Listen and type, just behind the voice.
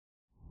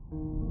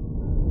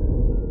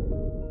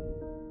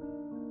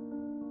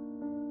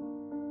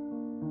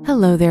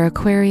Hello there,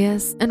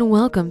 Aquarius, and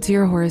welcome to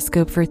your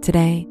horoscope for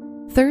today,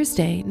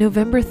 Thursday,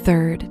 November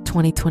 3rd,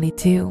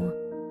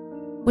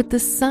 2022. With the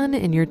sun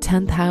in your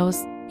 10th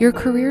house, your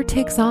career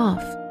takes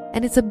off,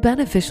 and it's a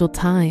beneficial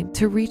time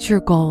to reach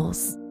your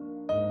goals.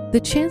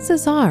 The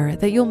chances are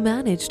that you'll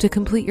manage to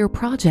complete your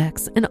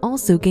projects and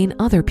also gain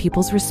other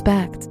people's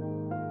respect.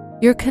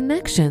 Your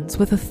connections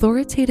with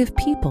authoritative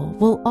people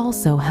will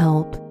also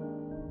help.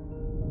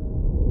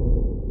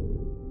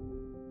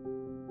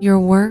 Your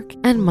work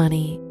and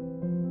money.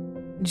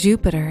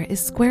 Jupiter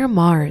is square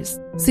Mars,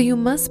 so you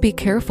must be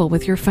careful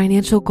with your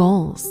financial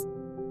goals.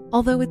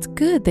 Although it's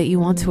good that you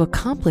want to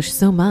accomplish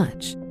so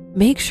much,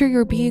 make sure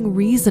you're being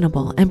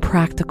reasonable and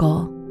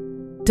practical.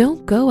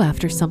 Don't go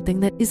after something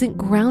that isn't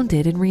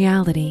grounded in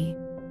reality.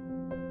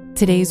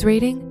 Today's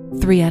rating,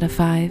 3 out of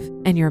 5,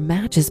 and your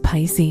match is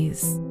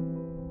Pisces.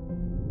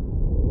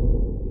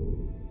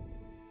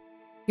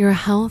 Your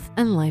health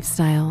and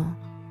lifestyle.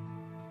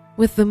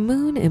 With the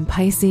moon in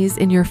Pisces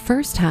in your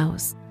first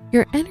house,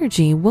 your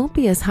energy won't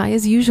be as high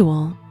as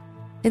usual.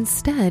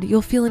 Instead,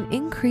 you'll feel an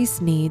increased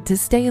need to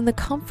stay in the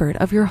comfort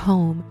of your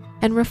home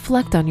and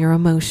reflect on your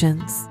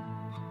emotions.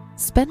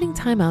 Spending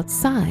time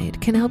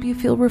outside can help you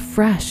feel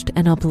refreshed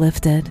and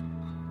uplifted.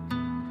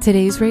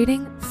 Today's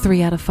rating,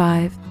 3 out of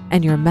 5,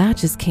 and your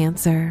match is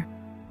Cancer.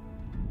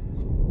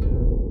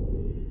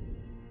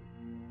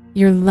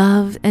 Your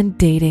love and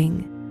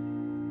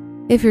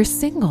dating. If you're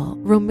single,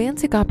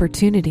 romantic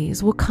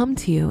opportunities will come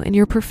to you in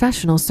your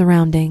professional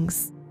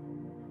surroundings.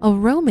 A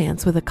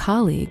romance with a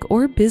colleague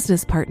or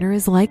business partner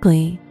is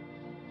likely.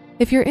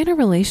 If you're in a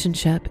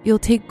relationship, you'll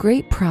take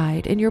great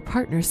pride in your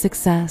partner's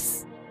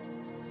success.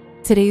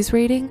 Today's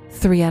rating,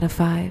 3 out of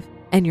 5,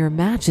 and your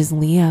match is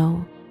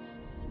Leo.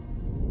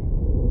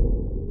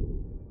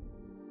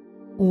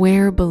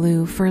 Wear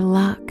blue for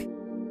luck.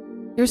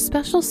 Your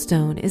special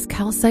stone is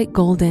calcite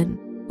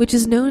golden, which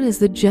is known as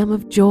the gem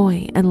of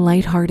joy and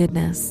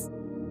lightheartedness.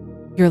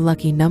 Your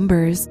lucky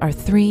numbers are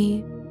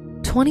 3,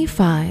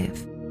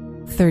 25,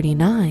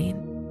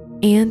 39,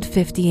 and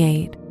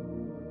 58.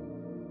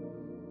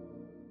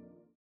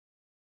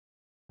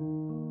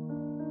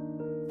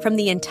 From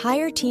the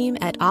entire team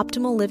at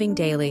Optimal Living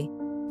Daily,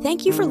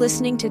 thank you for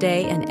listening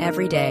today and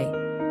every day.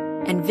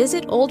 And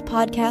visit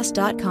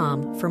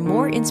oldpodcast.com for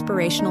more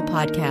inspirational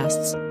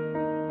podcasts.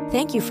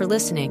 Thank you for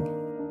listening.